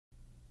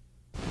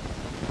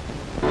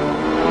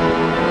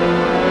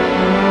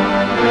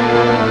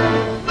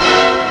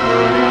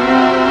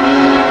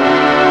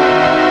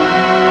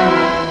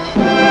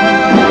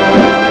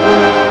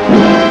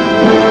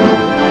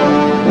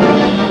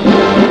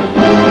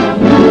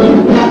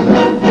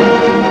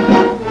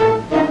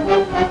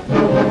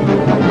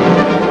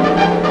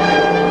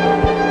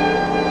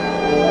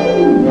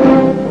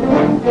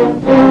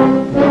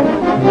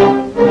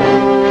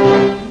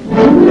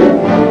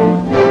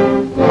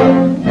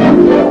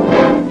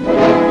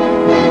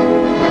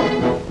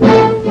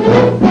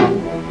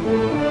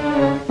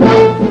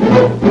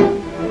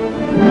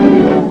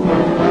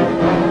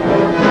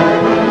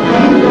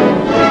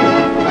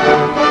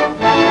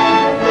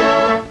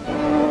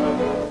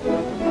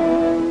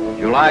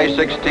July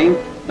 16,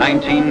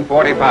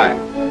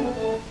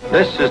 1945.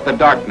 This is the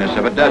darkness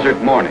of a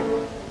desert morning.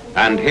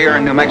 And here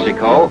in New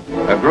Mexico,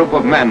 a group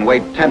of men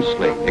wait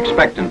tensely,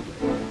 expectantly.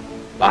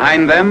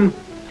 Behind them,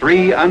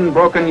 3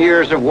 unbroken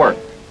years of work.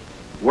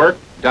 Work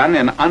done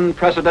in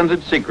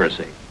unprecedented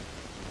secrecy.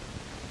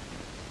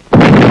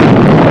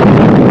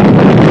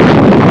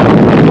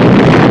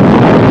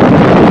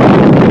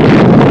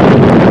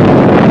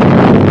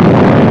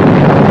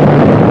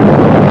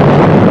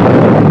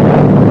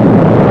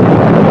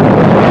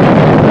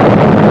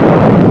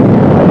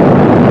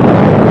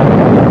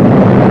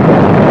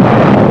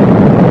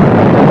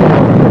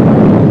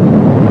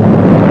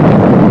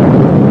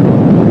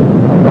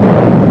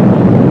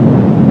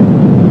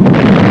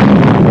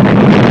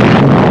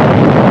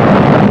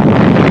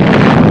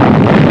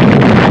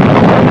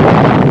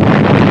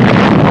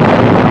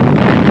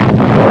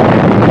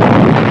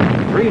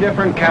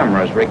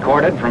 Cameras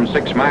recorded from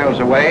 6 miles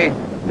away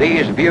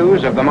these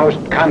views of the most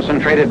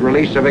concentrated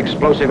release of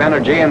explosive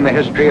energy in the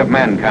history of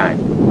mankind.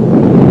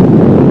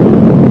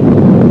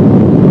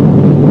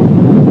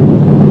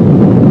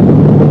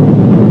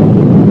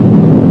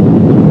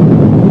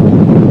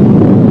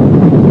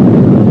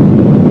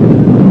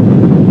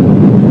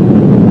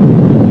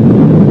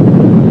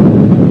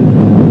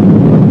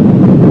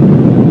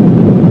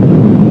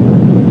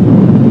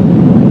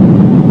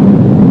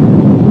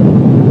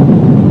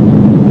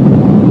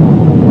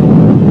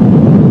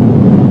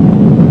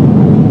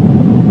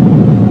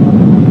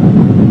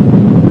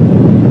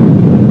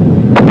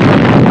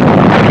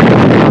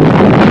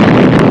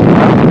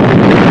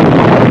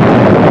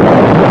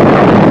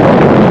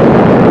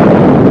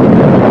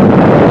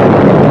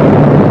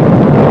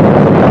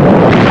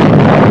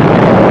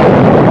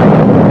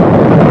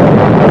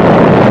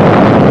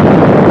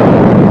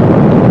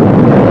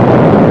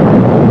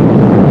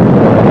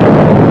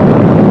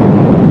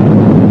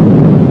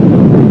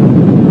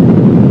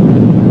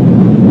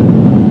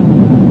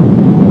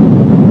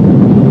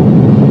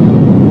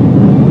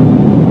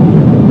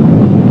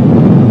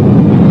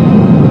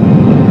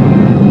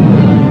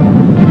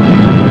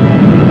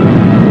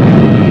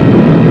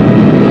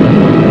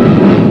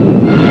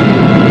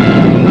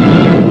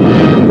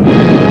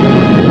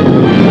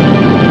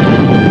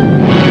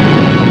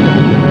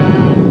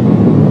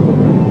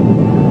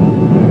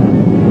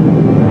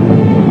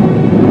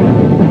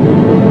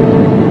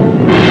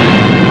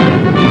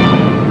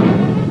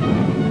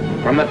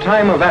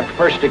 Of that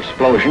first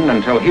explosion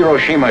until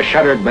Hiroshima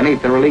shuddered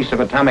beneath the release of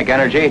atomic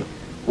energy,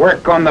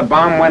 work on the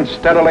bomb went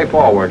steadily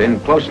forward in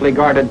closely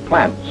guarded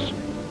plants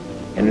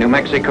in New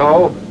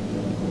Mexico,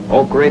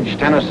 Oak Ridge,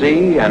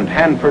 Tennessee, and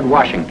Hanford,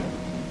 Washington.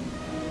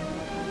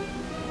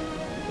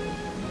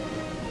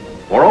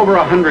 For over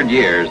 100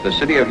 years, the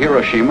city of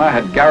Hiroshima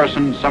had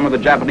garrisoned some of the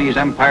Japanese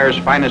Empire's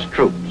finest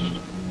troops.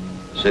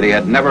 The city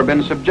had never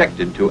been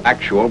subjected to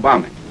actual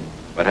bombing,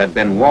 but had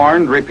been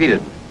warned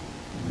repeatedly.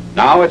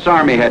 Now its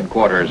army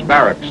headquarters,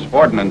 barracks,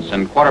 ordnance,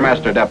 and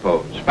quartermaster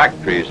depots,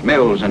 factories,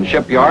 mills, and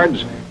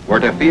shipyards were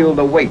to feel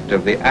the weight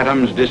of the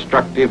atom's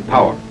destructive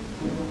power.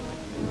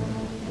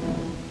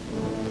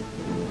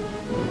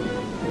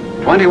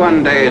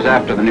 21 days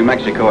after the New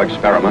Mexico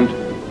experiment,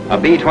 a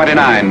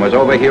B-29 was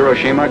over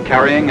Hiroshima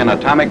carrying an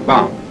atomic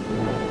bomb.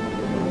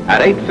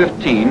 At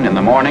 8:15 in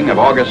the morning of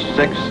August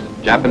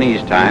 6th,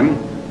 Japanese time,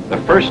 the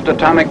first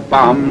atomic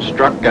bomb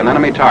struck an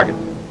enemy target.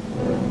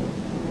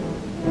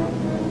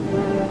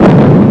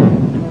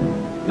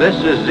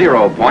 This is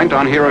 0 point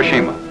on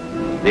Hiroshima,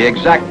 the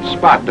exact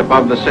spot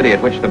above the city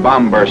at which the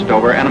bomb burst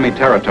over enemy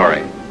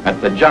territory,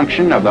 at the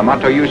junction of the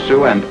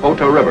Matoyusu and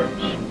Oto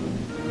rivers.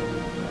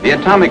 The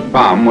atomic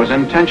bomb was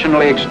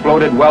intentionally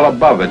exploded well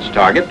above its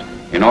target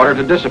in order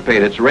to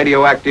dissipate its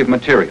radioactive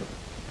material.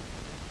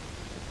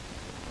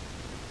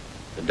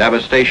 The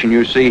devastation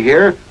you see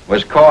here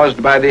was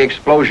caused by the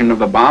explosion of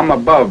the bomb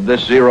above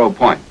this 0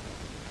 point.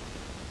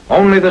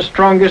 Only the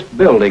strongest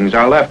buildings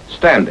are left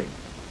standing,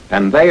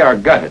 and they are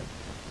gutted.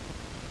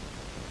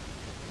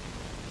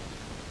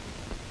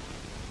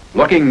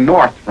 Looking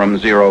north from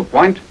 0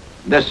 point,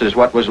 this is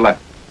what was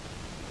left.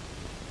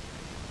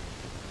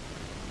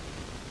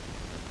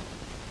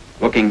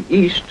 Looking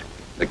east,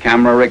 the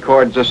camera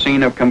records a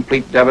scene of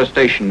complete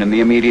devastation in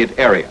the immediate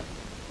area.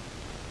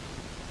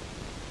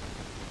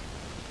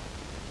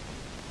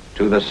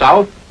 To the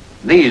south,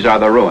 these are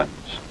the ruins.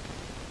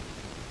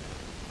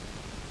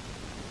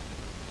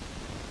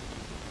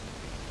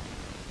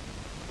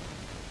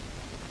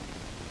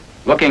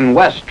 Looking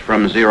west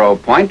from 0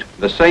 point,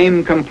 the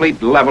same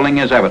complete leveling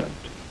is evident,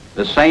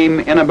 the same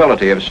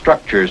inability of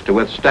structures to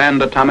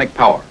withstand atomic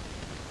power.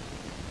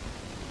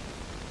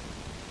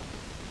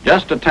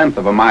 Just 1/10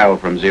 of a mile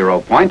from 0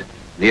 point,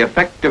 the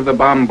effect of the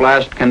bomb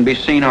blast can be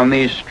seen on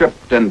these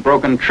stripped and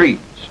broken trees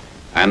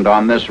and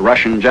on this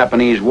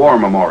Russian-Japanese war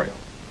memorial.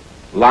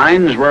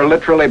 Lines were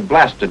literally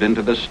blasted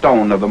into the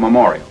stone of the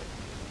memorial.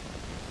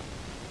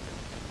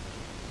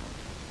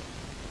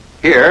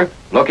 Here,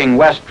 looking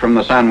west from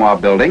the Sanwa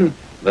building,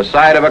 the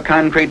side of a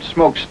concrete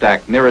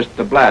smokestack nearest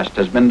the blast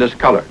has been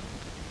discolored.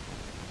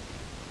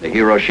 The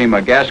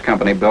Hiroshima Gas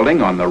Company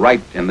building on the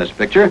right in this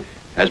picture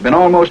has been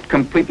almost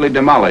completely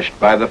demolished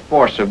by the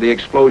force of the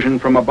explosion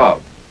from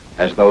above,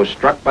 as though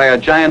struck by a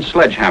giant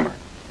sledgehammer.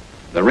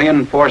 The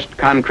reinforced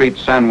concrete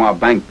Sanois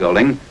bank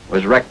building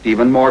was wrecked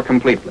even more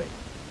completely.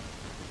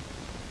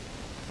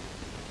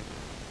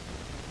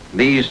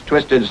 These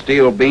twisted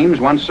steel beams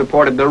once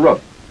supported the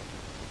roof.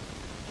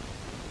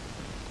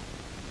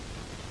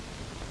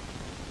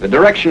 The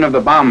direction of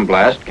the bomb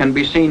blast can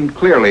be seen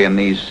clearly in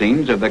these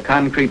scenes of the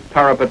concrete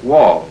parapet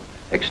wall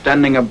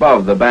extending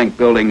above the bank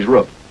building's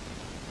roof.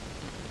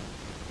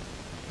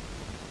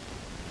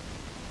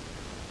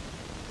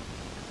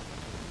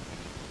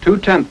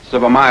 Two-tenths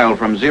of a mile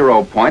from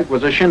 0 point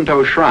was a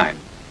Shinto shrine.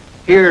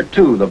 Here,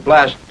 too, the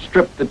blast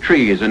stripped the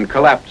trees and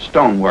collapsed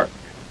stonework.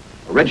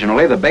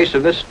 Originally, the base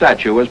of this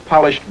statue was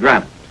polished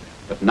granite,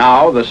 but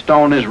now the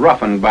stone is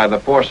roughened by the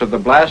force of the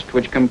blast,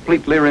 which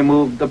completely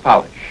removed the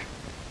polish.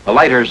 The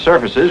lighter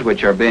surfaces,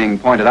 which are being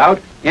pointed out,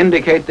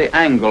 indicate the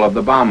angle of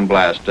the bomb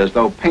blast as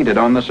though painted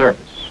on the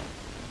surface.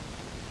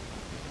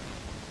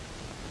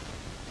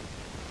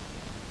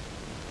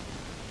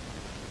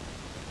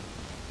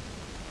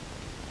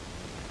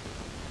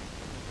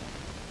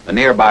 The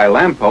nearby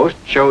lamppost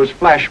shows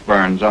flash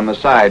burns on the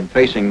side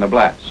facing the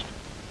blast.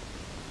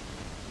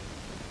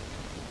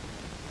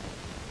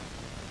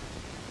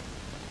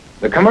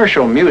 The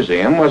Commercial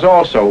Museum was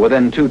also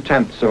within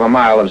 2/10 of a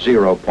mile of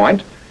 0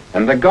 point,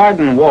 and the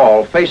garden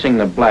wall facing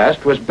the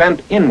blast was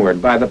bent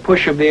inward by the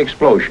push of the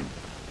explosion.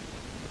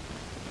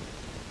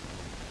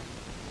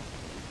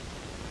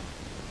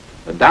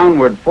 The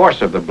downward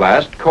force of the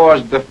blast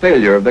caused the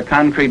failure of the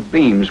concrete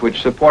beams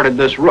which supported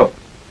this roof,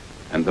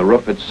 and the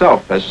roof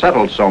itself has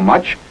settled so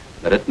much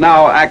that it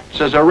now acts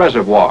as a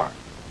reservoir.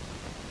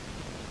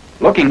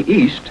 Looking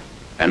east,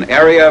 an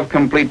area of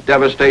complete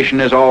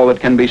devastation is all that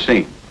can be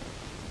seen.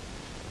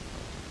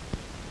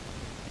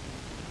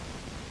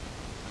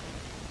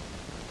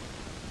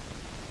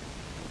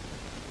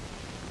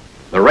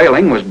 The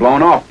railing was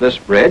blown off this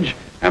bridge,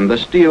 and the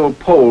steel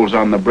poles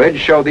on the bridge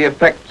show the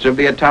effects of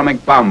the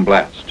atomic bomb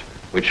blast,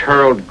 which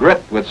hurled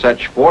grit with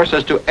such force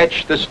as to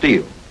etch the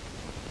steel.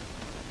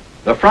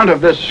 The front of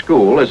this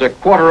school is a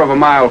quarter of a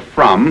mile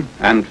from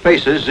and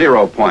faces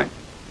 0 point.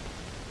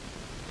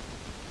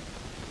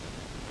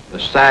 The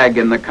sag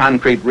in the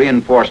concrete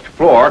reinforced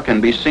floor can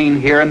be seen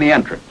here in the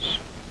entrance.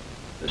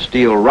 The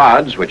steel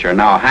rods, which are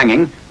now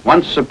hanging,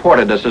 once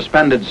supported a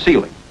suspended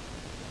ceiling.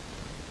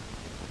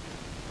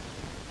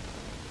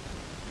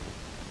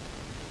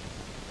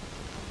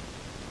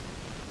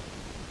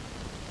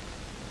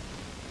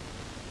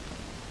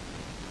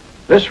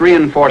 This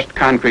reinforced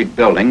concrete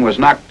building was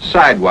knocked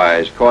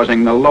sidewise,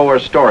 causing the lower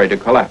story to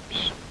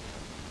collapse.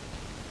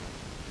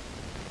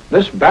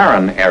 This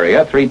barren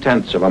area,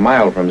 3/10 of a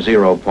mile from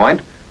 0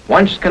 point,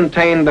 once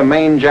contained the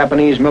main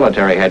Japanese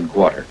military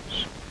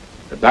headquarters.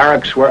 The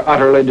barracks were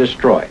utterly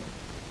destroyed.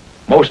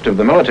 Most of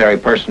the military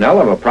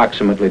personnel, of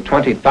approximately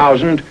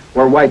 20,000,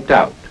 were wiped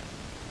out.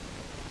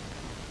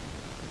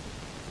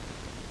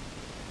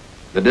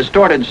 The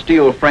distorted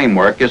steel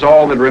framework is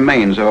all that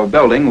remains of a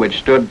building which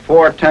stood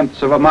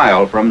 4/10 of a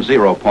mile from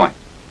 0 point.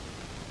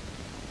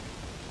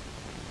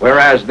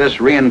 Whereas this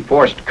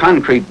reinforced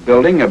concrete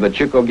building of the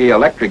Chikogi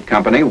Electric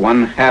Company,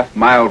 1/2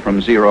 mile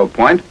from 0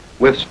 point,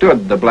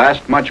 withstood the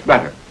blast much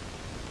better.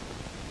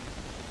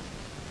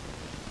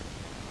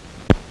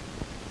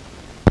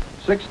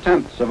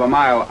 6/10 of a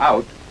mile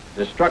out,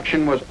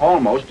 destruction was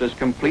almost as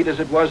complete as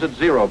it was at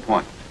 0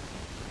 point.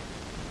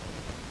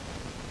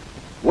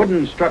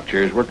 Wooden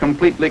structures were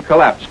completely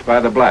collapsed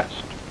by the blast.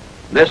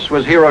 This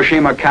was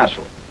Hiroshima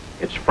Castle.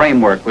 Its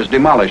framework was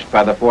demolished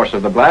by the force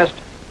of the blast,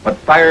 but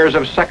fires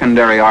of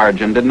secondary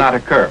origin did not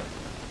occur.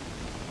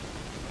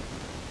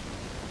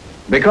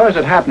 Because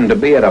it happened to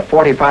be at a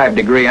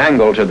 45-degree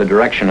angle to the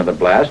direction of the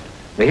blast,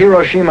 the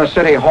Hiroshima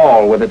City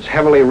Hall, with its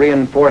heavily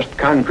reinforced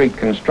concrete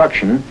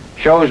construction,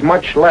 shows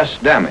much less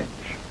damage.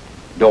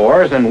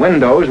 Doors and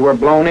windows were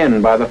blown in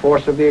by the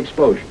force of the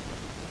explosion.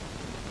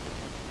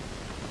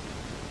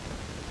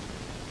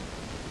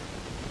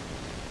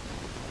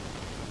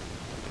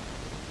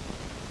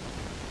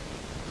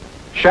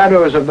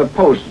 Shadows of the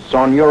posts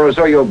on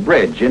Yorozuyo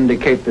Bridge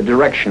indicate the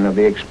direction of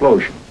the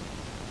explosion.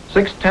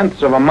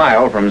 6/10 of a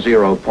mile from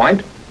 0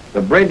 point,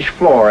 the bridge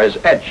floor is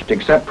etched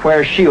except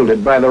where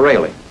shielded by the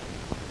railing.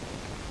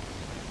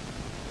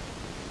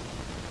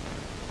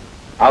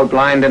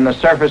 Outlined in the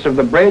surface of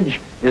the bridge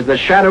is the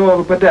shadow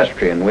of a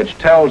pedestrian, which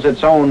tells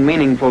its own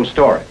meaningful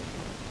story.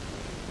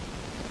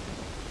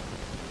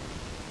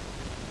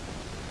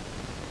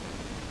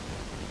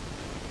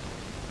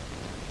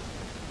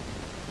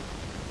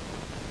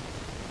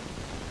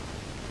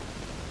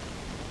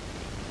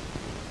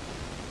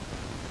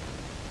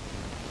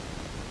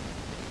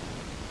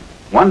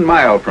 One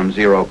mile from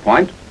 0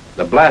 point,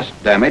 the blast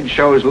damage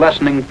shows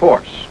lessening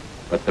force,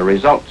 but the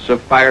results of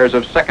fires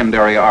of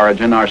secondary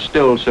origin are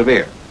still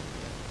severe.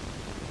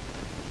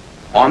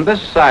 On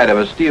this side of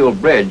a steel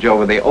bridge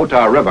over the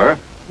Ota River,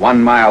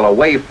 1 mile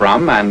away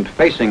from and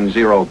facing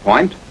 0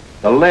 point,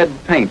 the lead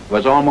paint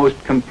was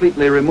almost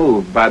completely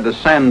removed by the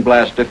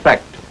sandblast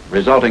effect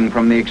resulting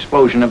from the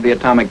explosion of the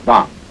atomic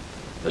bomb.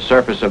 The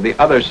surface of the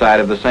other side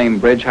of the same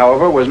bridge,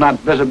 however, was not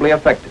visibly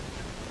affected.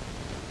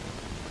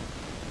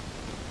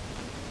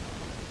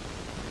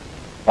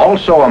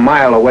 Also a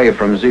mile away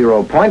from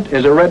 0 point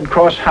is a Red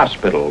Cross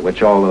hospital,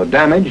 which, although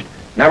damaged,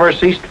 never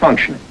ceased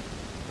functioning.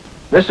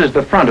 This is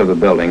the front of the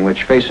building,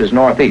 which faces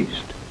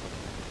northeast.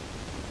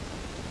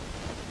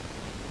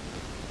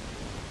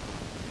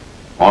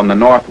 On the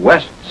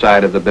northwest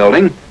side of the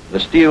building, the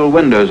steel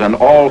windows and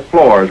all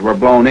floors were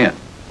blown in.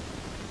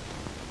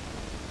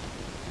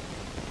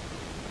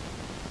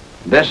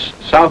 This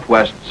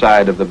southwest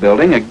side of the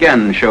building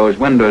again shows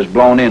windows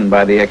blown in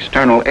by the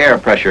external air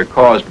pressure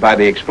caused by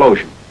the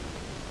explosion.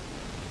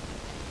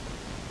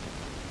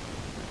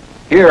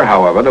 Here,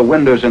 however, the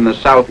windows in the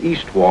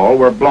southeast wall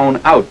were blown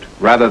out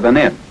rather than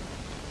in.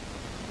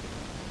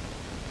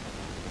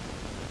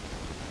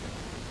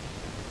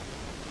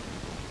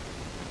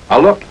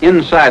 A look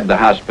inside the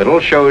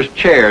hospital shows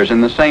chairs in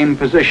the same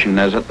position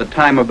as at the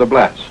time of the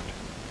blast.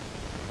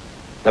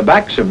 The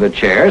backs of the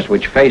chairs,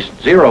 which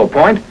faced 0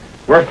 point,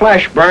 were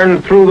flash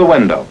burned through the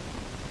window.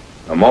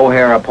 The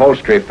mohair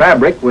upholstery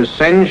fabric was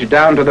singed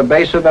down to the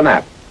base of the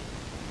nap.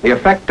 The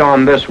effect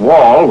on this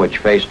wall, which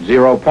faced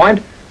 0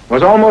 point,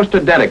 was almost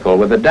identical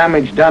with the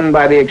damage done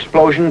by the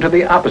explosion to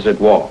the opposite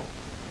wall.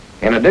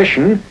 In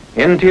addition,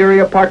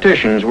 interior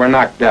partitions were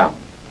knocked down.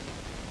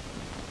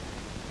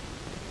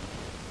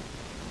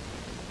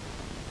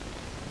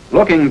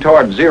 Looking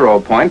toward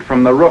 0 point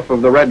from the roof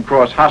of the Red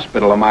Cross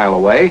hospital a mile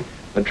away,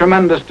 the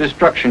tremendous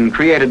destruction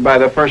created by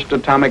the first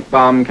atomic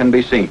bomb can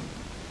be seen.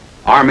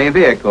 Army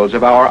vehicles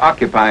of our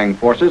occupying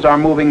forces are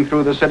moving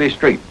through the city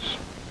streets.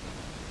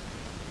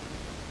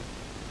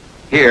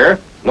 Here,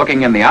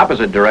 looking in the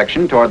opposite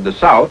direction toward the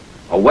south,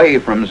 away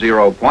from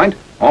 0 point,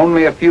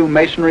 only a few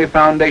masonry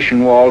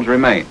foundation walls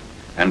remain,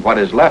 and what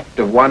is left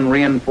of one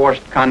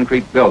reinforced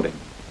concrete building.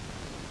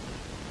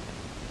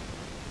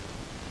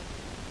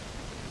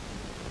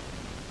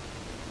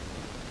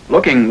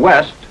 Looking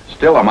west,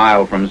 still a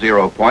mile from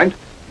 0 point,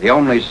 the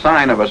only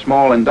sign of a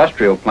small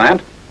industrial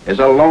plant is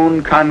a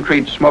lone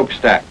concrete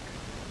smokestack.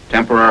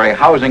 Temporary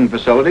housing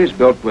facilities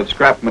built with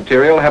scrap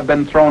material have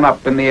been thrown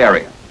up in the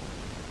area.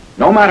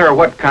 No matter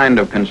what kind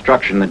of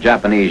construction the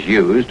Japanese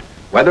used,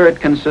 whether it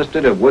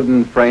consisted of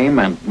wooden frame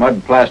and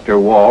mud plaster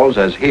walls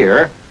as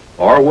here,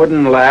 or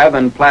wooden lath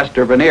and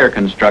plaster veneer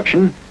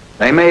construction,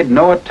 they made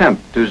no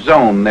attempt to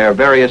zone their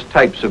various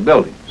types of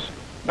buildings.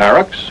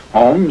 Barracks,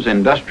 homes,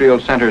 industrial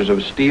centers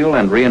of steel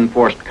and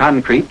reinforced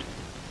concrete,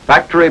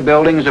 factory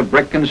buildings of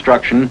brick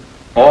construction,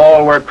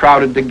 all were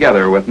crowded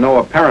together with no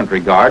apparent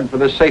regard for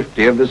the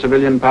safety of the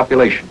civilian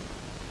population.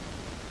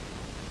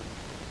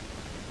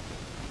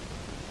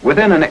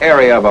 Within an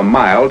area of a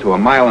mile to a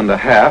mile and a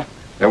half,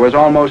 there was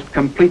almost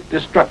complete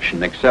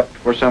destruction except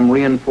for some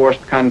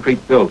reinforced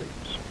concrete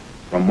buildings.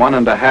 From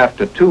 1.5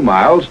 to 2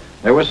 miles,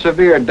 there was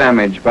severe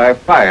damage by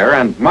fire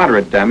and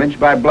moderate damage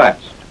by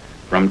blast.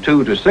 From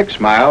 2 to 6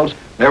 miles,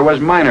 there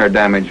was minor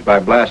damage by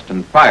blast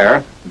and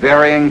fire,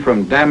 varying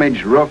from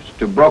damaged roofs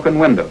to broken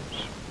windows.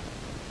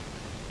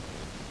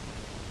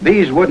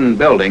 These wooden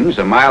buildings,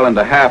 1.5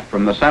 miles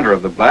from the center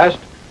of the blast,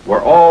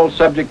 were all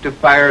subject to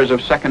fires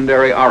of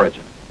secondary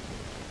origin.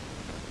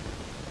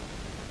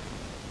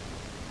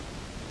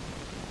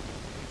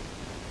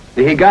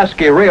 The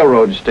Higaski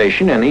Railroad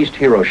Station in East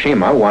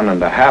Hiroshima,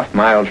 1.5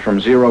 miles from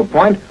 0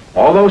 point,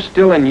 although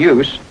still in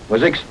use,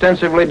 was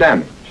extensively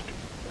damaged.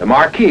 The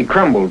marquee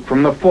crumbled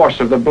from the force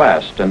of the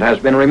blast and has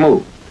been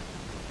removed.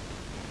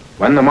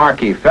 When the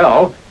marquee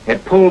fell,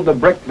 it pulled the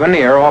brick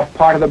veneer off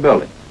part of the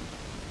building.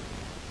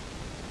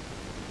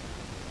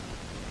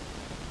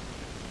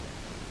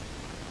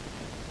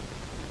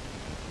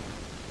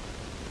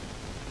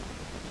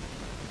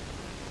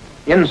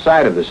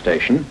 Inside of the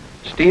station,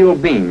 steel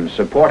beams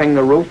supporting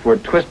the roof were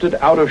twisted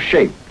out of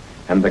shape,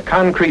 and the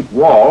concrete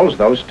walls,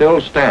 though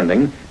still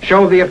standing,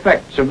 show the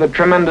effects of the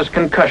tremendous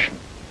concussion.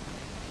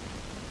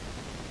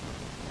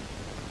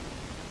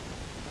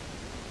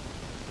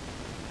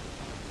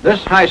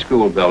 This high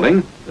school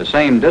building, the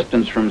same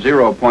distance from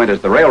 0 point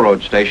as the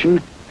railroad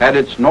station, had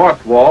its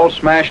north wall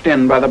smashed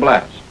in by the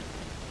blast.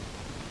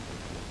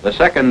 The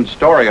second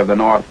story of the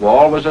north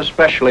wall was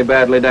especially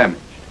badly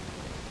damaged.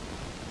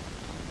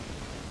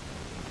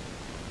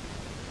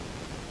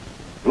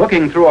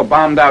 Looking through a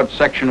bombed-out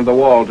section of the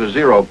wall to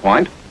 0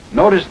 point,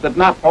 notice that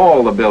not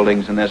all the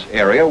buildings in this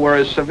area were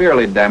as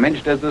severely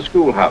damaged as the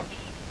schoolhouse.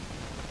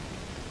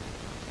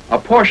 A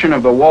portion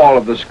of the wall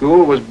of the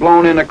school was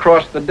blown in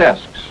across the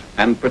desks,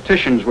 and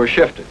partitions were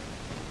shifted.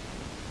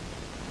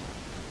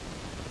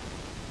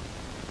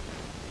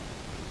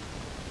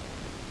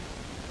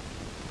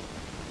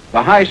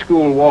 The high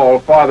school wall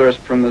farthest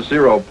from the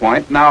 0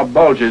 point now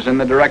bulges in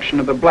the direction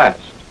of the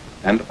blast,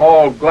 and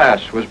all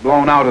glass was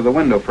blown out of the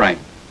window frame.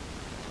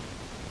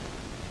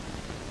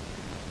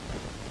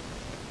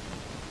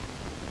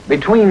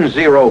 Between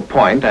 0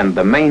 point and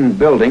the main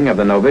building of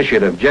the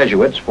novitiate of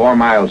Jesuits 4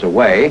 miles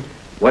away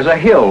was a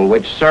hill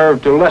which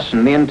served to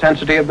lessen the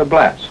intensity of the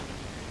blast.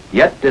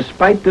 Yet,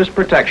 despite this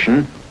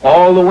protection,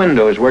 All the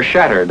windows were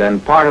shattered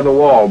and part of the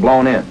wall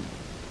blown in.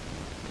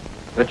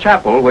 The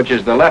chapel, which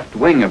is the left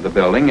wing of the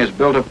building, is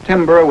built of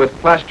timber with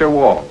plaster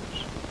walls.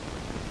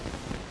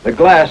 The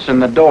glass in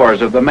the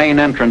doors of the main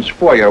entrance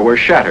foyer were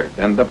shattered,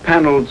 and the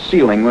paneled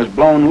ceiling was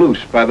blown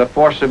loose by the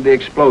force of the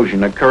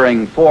explosion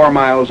occurring 4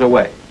 miles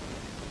away.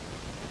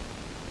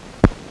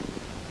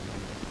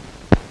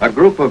 A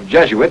group of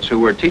Jesuits who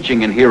were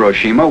teaching in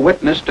Hiroshima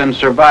witnessed and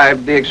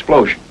survived the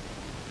explosion.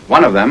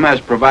 One of them has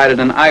provided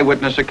an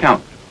eyewitness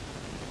account.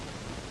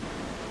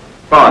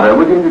 Father,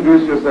 would you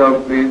introduce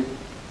yourself, please?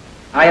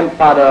 I am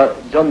Father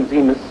John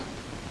Zemus,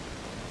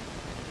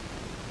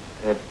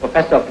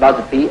 Professor of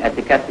Philosophy at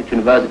the Catholic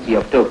University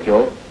of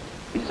Tokyo,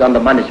 which is under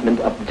management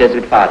of the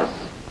Jesuit fathers.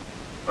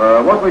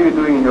 What were you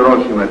doing in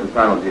Hiroshima at the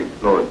time of the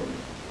explosion?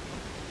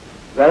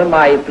 Well,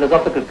 my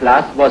philosophical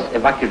class was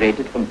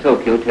evacuated from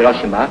Tokyo to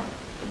Hiroshima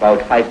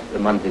about 5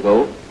 months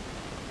ago,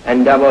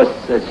 and I was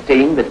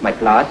staying with my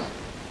class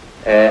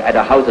at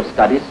a house of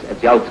studies at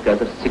the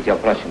outskirts of the city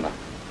of Hiroshima.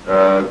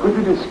 Could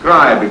you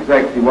describe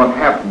exactly what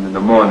happened in the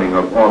morning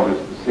of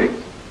August the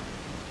 6th?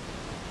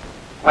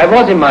 I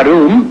was in my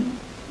room,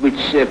 which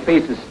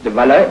faces the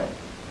valley,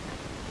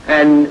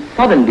 and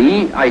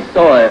suddenly I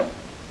saw a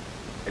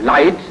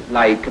light,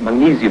 like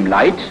magnesium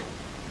light,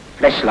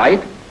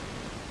 flashlight,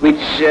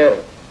 which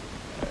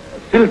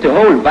filled the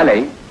whole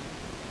valley.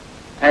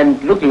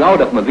 And looking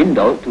out of my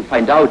window to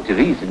find out the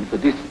reason for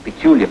this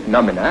peculiar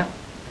phenomena,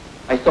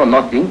 I saw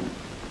nothing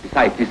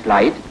besides this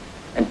light,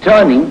 and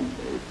turning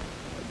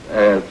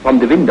from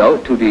the window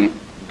to the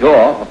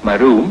door of my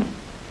room,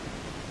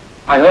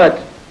 I heard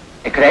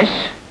a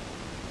crash.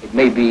 It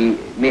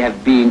may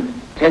have been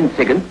 10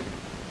 seconds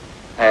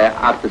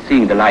after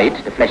seeing the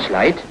light, the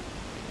flashlight,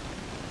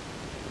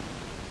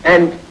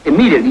 and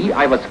immediately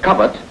I was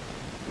covered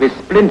with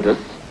splinters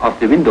of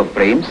the window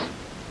frames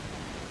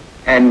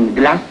and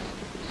glass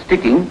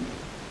sticking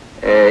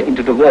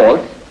into the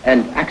walls,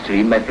 and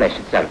actually my flesh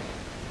itself.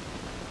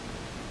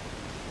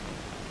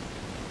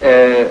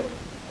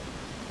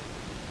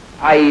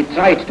 I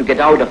tried to get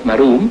out of my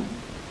room,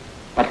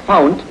 but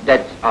found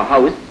that our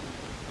house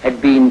had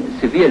been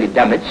severely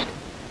damaged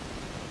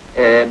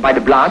by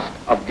the blast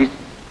of this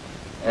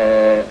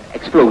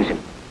explosion.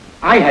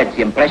 I had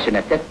the impression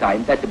at that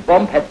time that the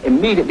bomb had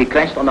immediately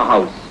crashed on a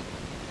house.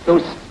 So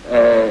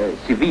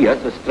severe,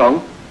 so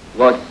strong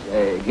was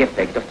the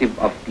effect of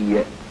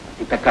the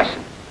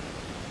percussion.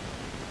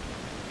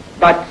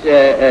 But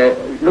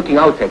looking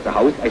outside the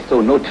house, I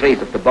saw no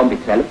trace of the bomb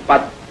itself,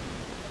 but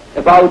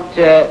about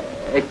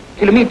a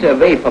kilometer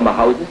away from our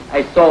houses,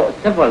 I saw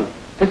several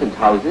peasant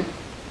houses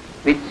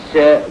which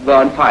were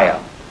on fire.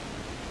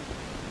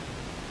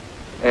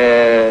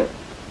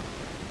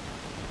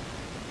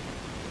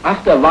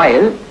 After a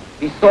while,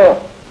 we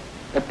saw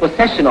a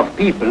procession of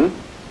people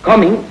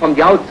coming from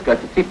the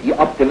outskirts of the city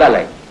up the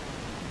valley.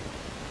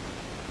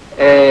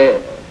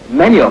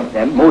 Many of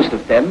them, most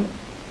of them,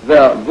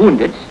 were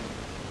wounded,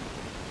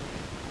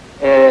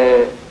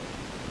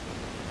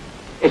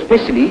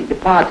 especially the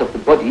parts of the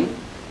body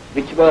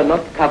which were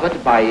not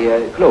covered by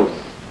clothes,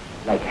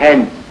 like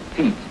hands,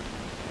 feet,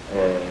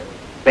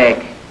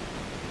 back.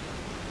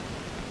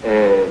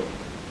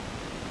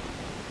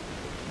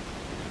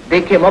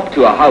 They came up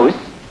to our house,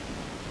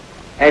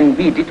 and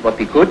we did what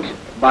we could,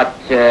 but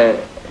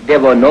there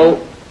were no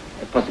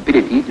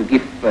possibility to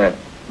give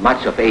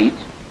much of aid.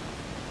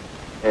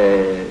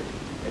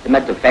 As a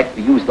matter of fact,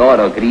 we used all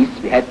our grease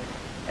we had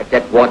at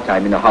that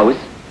wartime in the house,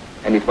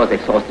 and it was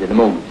exhausted in a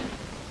moment.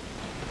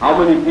 How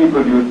many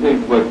people do you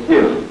think were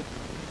killed?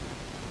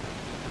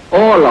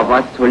 All of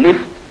us who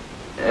lived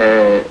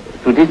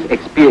through this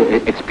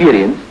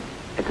experience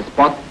at the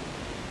spot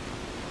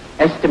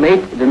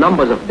estimate the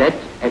numbers of death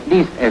at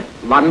least at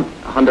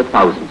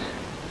 100,000.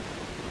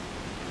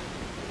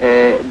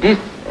 This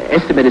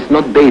estimate is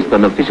not based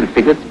on official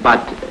figures,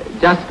 but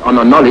just on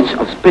a knowledge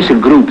of special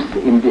groups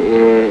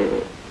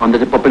under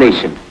the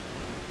population.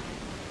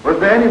 Was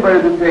there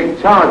anybody to take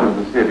charge of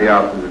the city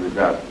after the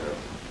disaster?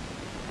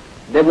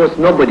 There was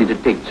nobody to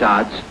take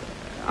charge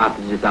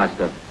after the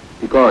disaster,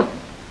 because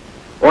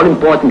all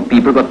important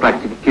people were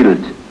practically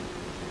killed.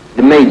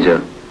 The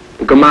major,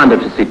 the commander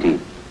of the city,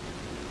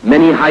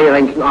 many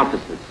high-ranking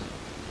officers,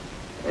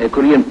 a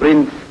Korean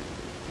prince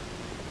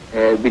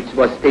which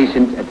was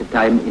stationed at the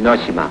time in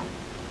Hiroshima,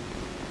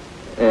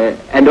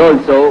 and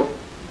also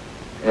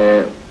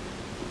the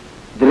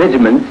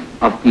regiments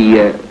of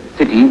the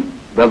city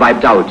were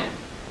wiped out.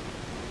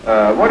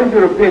 What is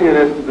your opinion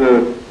as to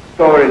the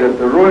story that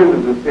the ruins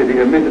of the city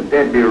emit a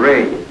deadly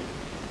ray?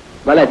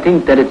 Well, I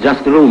think that it's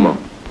just a rumor,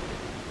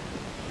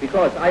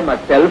 because I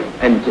myself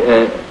and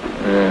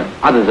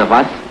others of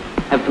us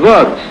have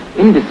worked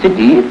in the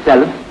city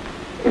itself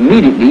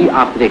immediately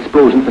after the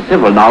explosion for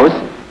several hours,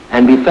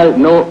 and we felt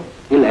no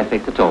ill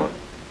effect at all.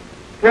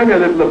 Tell me a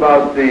little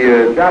about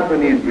the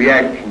Japanese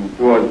reaction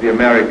towards the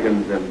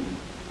Americans and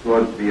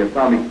towards the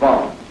atomic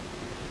bomb.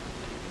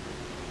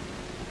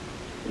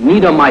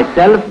 Neither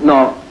myself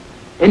nor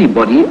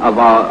anybody of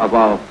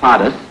our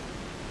fathers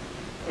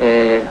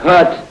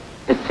heard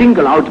a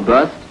single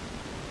outburst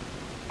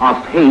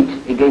of hate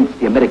against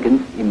the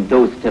Americans in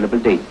those terrible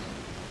days.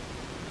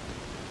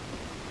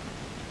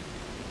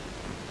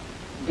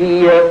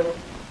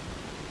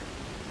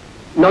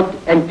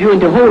 And during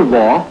the whole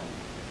war,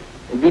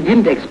 we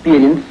didn't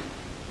experience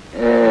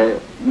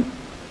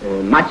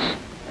much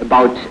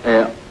about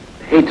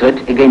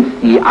hatred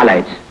against the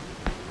Allies.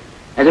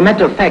 As a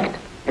matter of fact,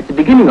 at the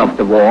beginning of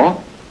the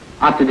war,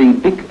 after the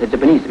big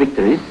Japanese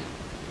victories,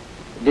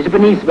 the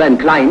Japanese were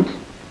inclined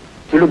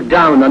to look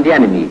down on the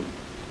enemy.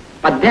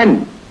 But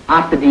then,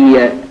 after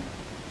the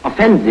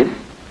offensive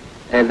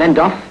went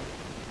off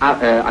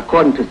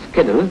according to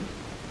schedule,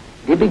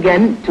 they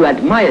began to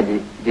admire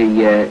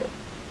the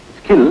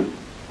skill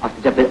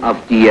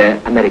of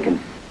the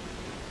Americans.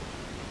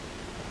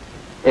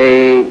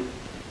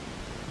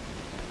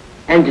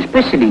 And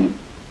especially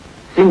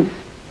since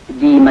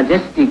the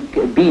majestic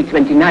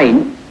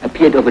B-29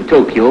 appeared over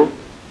Tokyo,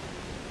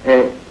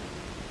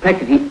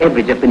 practically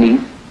every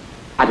Japanese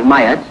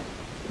admired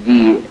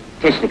the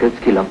technical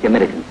skill of the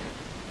Americans.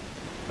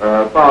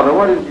 Father,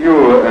 what is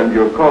your and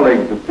your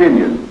colleagues'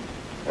 opinion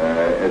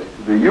as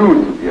to the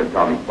use of the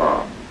atomic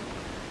bomb?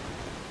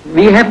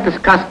 We have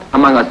discussed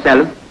among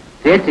ourselves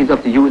the ethics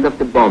of the use of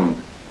the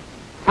bomb.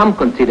 Some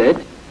consider it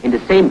in the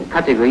same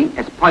category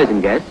as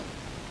poison gas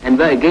and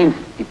were against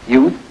its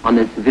use on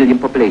the civilian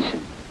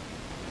population.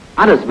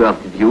 Others were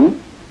of the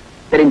view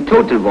that in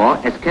total war,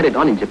 as carried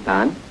on in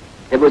Japan,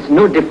 there was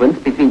no difference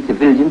between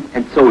civilians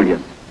and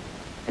soldiers,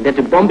 and that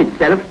the bomb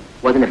itself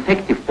was an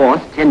effective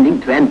force tending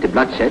to end the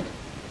bloodshed,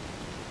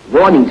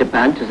 warning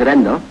Japan to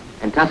surrender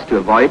and thus to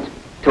avoid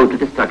total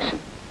destruction.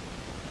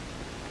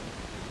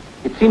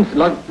 It seems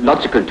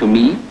logical to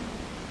me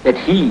that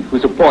he who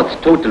supports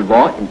total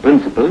war in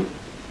principle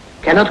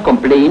cannot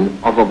complain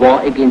of a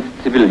war against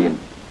civilians.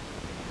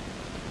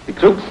 The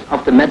crux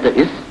of the matter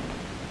is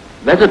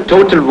whether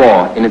total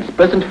war in its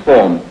present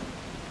form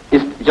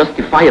is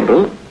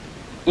justifiable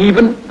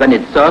even when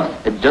it serves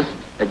a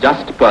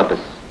just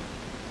purpose.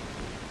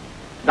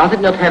 Does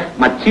it not have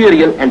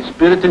material and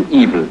spiritual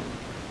evil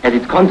as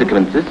its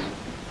consequences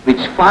which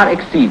far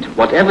exceed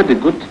whatever the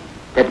good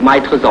that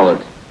might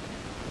result?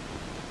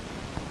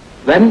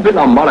 When will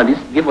our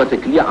moralists give us a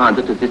clear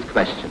answer to this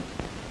question?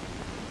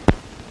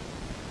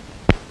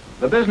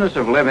 The business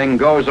of living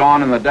goes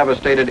on in the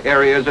devastated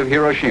areas of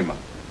Hiroshima.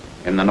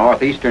 In the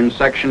northeastern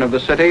section of the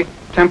city,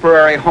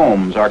 temporary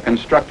homes are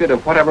constructed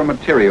of whatever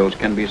materials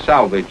can be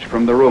salvaged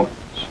from the ruins.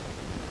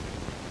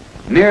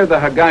 Near the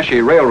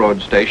Higashi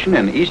Railroad Station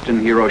in eastern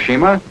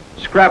Hiroshima,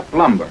 scrap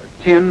lumber,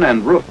 tin,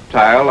 and roof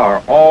tile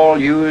are all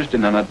used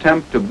in an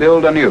attempt to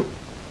build anew,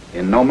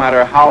 in no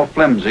matter how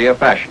flimsy a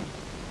fashion.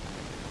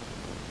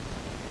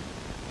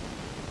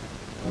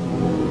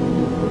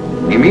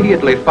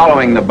 Immediately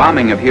following the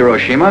bombing of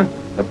Hiroshima,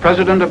 the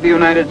President of the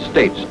United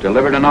States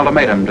delivered an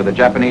ultimatum to the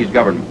Japanese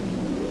government.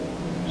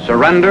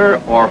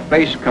 Surrender or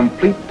face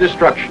complete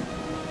destruction.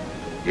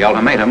 The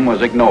ultimatum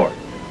was ignored.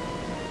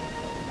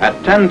 At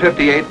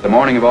 10:58 the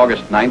morning of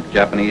August 9th,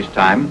 Japanese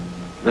time,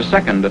 the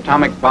second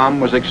atomic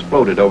bomb was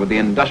exploded over the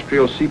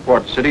industrial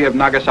seaport city of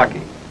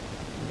Nagasaki.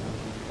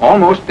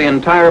 Almost the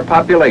entire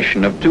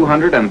population of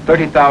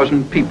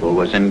 230,000 people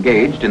was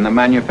engaged in the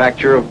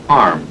manufacture of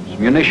arms,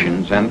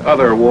 munitions, and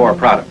other war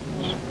products.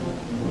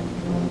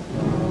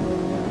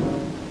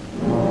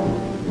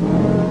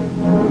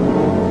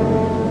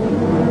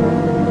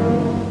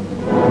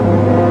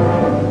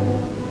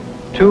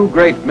 Two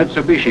great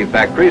Mitsubishi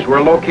factories were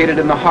located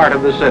in the heart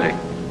of the city.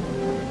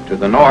 To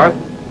the north,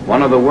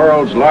 one of the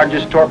world's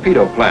largest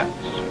torpedo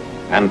plants,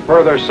 and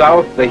further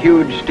south, the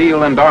huge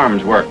steel and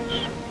arms works.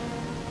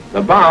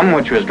 The bomb,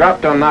 which was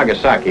dropped on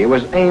Nagasaki,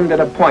 was aimed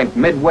at a point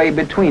midway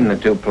between the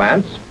two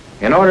plants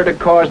in order to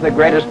cause the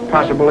greatest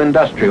possible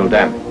industrial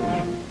damage.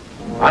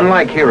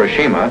 Unlike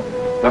Hiroshima,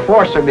 the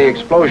force of the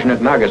explosion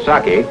at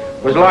Nagasaki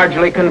was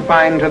largely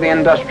confined to the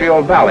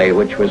industrial valley,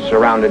 which was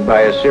surrounded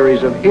by a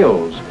series of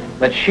hills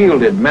that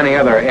shielded many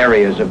other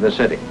areas of the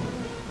city.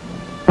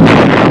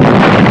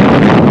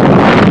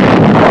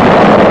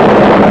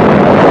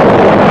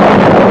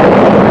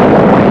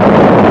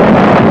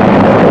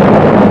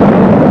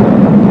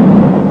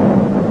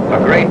 A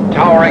great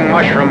towering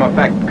mushroom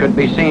effect could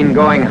be seen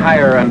going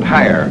higher and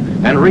higher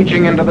and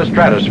reaching into the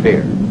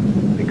stratosphere.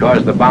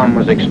 Because the bomb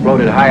was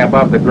exploded high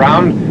above the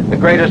ground, the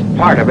greatest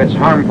part of its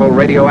harmful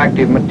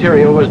radioactive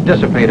material was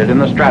dissipated in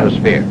the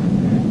stratosphere.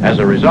 As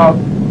a result,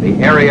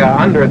 the area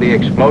under the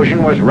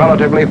explosion was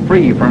relatively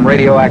free from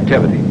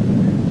radioactivity.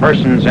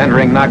 Persons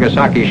entering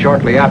Nagasaki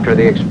shortly after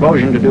the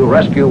explosion to do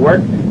rescue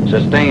work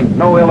sustained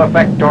no ill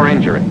effect or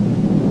injury.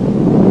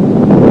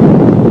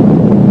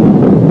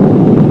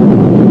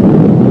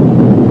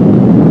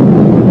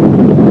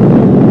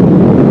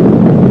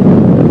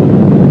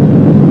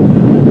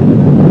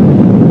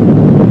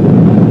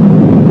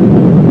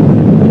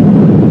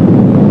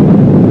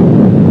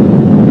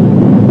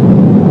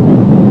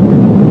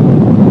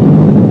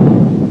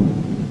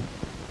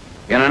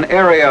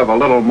 Of a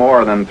little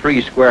more than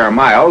 3 square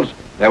miles,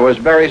 there was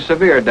very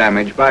severe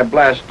damage by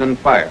blast and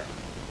fire.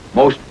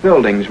 Most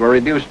buildings were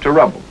reduced to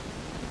rubble.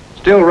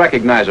 Still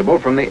recognizable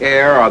from the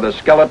air are the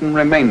skeleton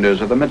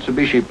remainders of the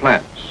Mitsubishi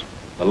plants,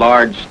 the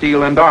large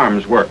steel and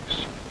arms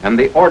works, and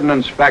the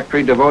ordnance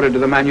factory devoted to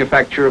the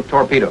manufacture of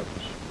torpedoes.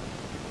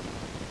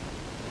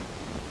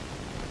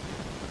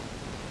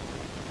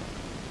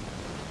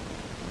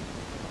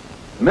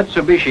 The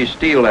Mitsubishi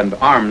Steel and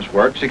Arms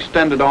Works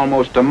extended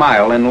almost a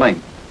mile in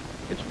length.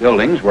 Its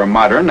buildings were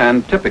modern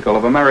and typical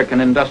of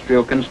American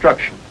industrial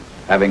construction,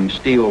 having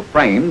steel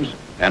frames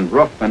and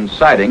roof and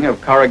siding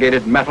of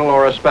corrugated metal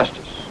or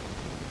asbestos.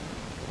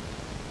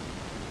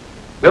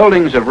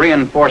 Buildings of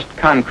reinforced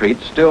concrete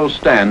still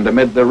stand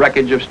amid the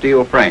wreckage of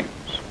steel frames.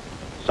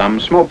 Some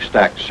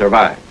smokestacks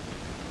survived.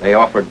 They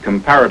offered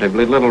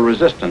comparatively little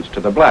resistance to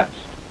the blast.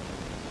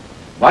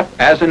 But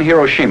as in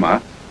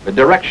Hiroshima, the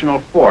directional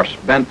force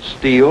bent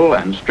steel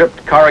and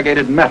stripped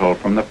corrugated metal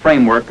from the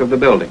framework of the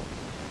building.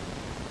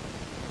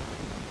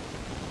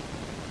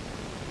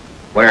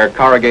 Where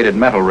corrugated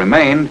metal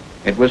remained,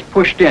 it was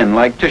pushed in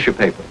like tissue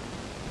paper.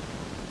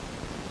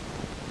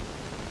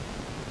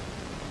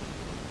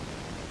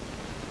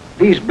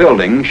 These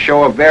buildings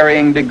show a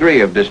varying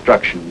degree of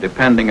destruction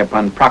depending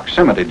upon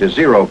proximity to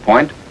 0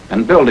 point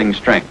and building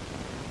strength.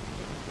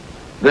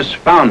 This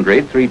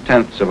foundry,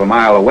 3/10 of a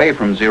mile away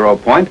from 0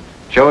 point,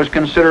 shows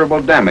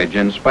considerable damage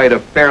in spite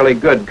of fairly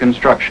good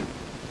construction.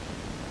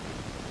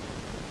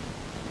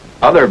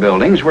 Other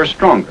buildings were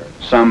stronger,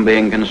 some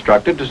being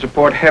constructed to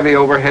support heavy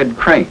overhead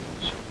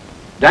cranes.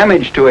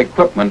 Damage to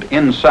equipment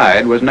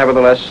inside was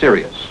nevertheless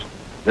serious.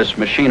 This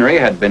machinery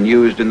had been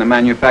used in the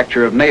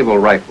manufacture of naval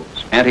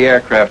rifles,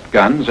 anti-aircraft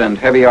guns, and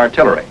heavy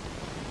artillery.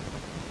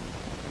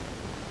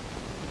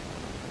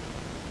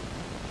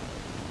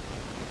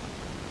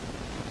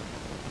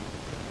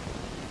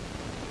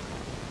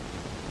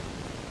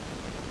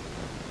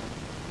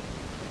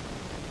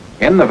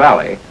 In the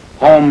valley,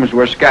 homes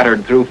were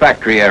scattered through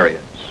factory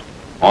areas.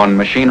 On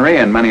machinery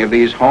in many of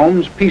these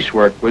homes,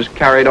 piecework was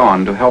carried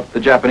on to help the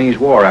Japanese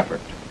war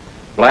effort.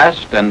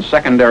 Blast and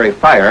secondary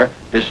fire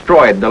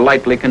destroyed the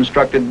lightly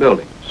constructed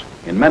buildings,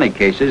 in many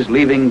cases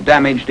leaving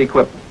damaged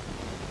equipment.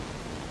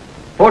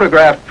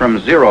 Photographed from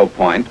 0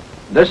 point,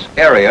 this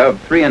area of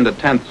 3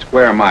 1/10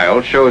 square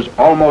miles shows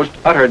almost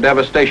utter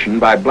devastation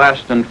by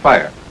blast and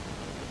fire.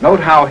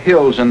 Note how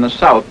hills in the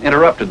south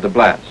interrupted the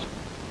blast.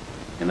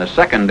 In the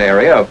second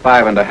area of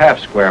 5 1/2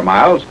 square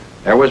miles,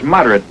 there was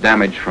moderate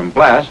damage from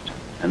blast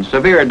and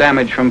severe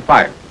damage from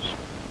fires.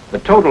 The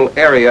total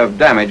area of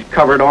damage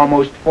covered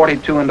almost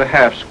 42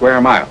 1/2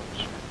 square miles,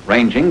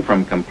 ranging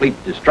from complete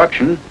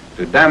destruction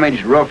to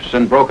damaged roofs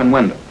and broken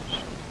windows.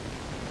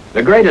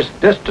 The greatest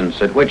distance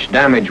at which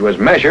damage was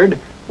measured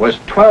was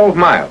 12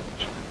 miles,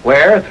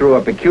 where, through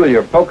a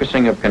peculiar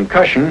focusing of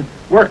concussion,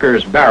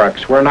 workers'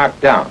 barracks were knocked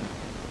down.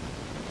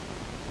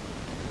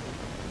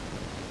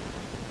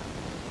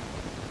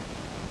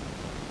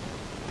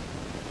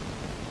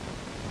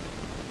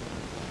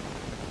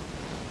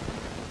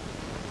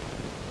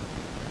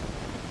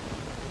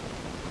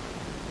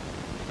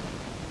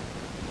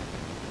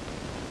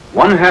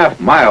 One-half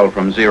mile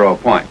from 0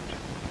 point,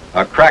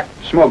 a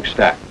cracked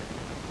smokestack.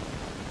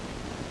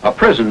 A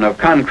prison of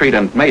concrete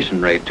and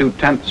masonry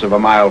 2/10 of a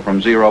mile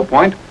from 0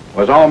 point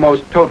was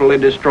almost totally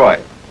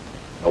destroyed.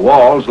 The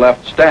walls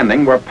left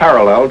standing were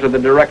parallel to the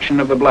direction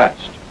of the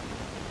blast.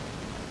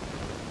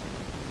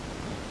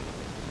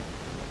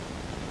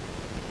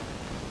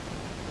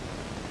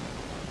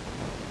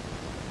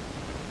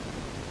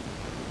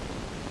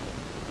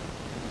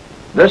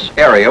 This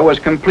area was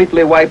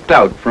completely wiped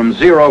out from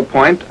 0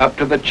 point up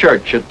to the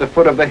church at the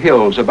foot of the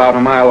hills about a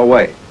mile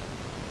away.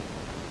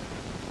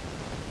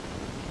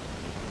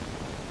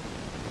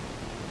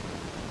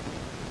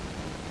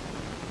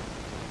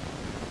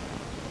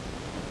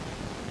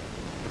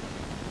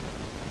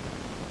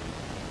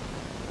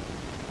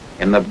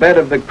 In the bed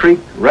of the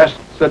creek rests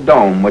the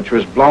dome, which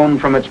was blown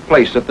from its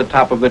place at the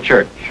top of the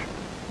church.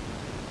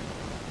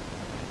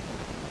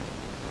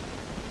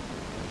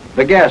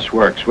 The gas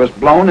works was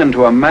blown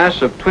into a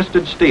mass of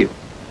twisted steel.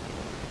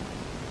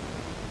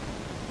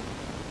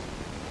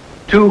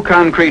 2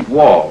 concrete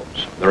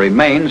walls, the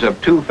remains of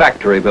 2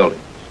 factory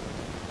buildings.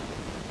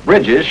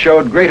 Bridges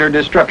showed greater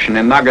destruction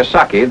in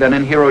Nagasaki than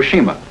in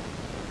Hiroshima.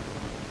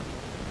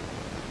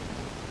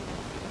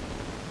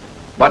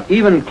 But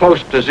even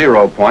close to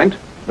 0 point,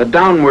 the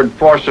downward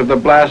force of the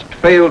blast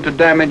failed to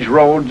damage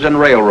roads and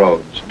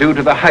railroads due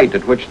to the height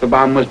at which the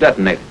bomb was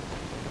detonated.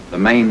 The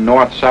main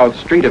north-south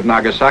street of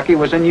Nagasaki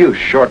was in use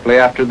shortly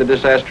after the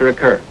disaster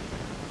occurred.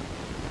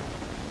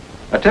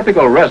 A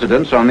typical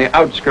residence on the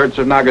outskirts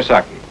of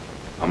Nagasaki,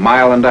 a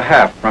mile and a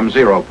half from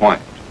 0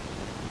 point.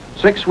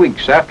 6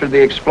 weeks after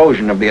the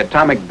explosion of the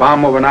atomic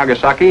bomb over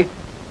Nagasaki,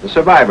 the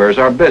survivors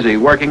are busy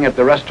working at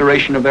the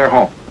restoration of their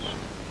homes.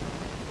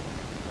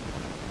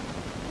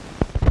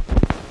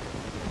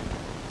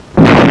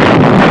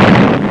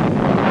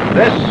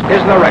 This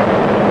is the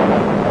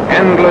record.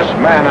 Endless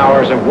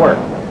man-hours of work.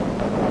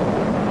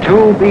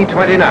 2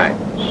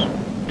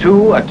 B-29s,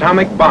 2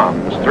 atomic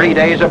bombs 3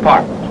 days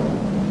apart,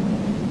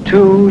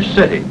 2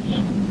 cities.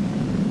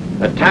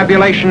 The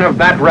tabulation of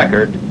that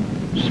record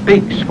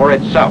speaks for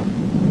itself.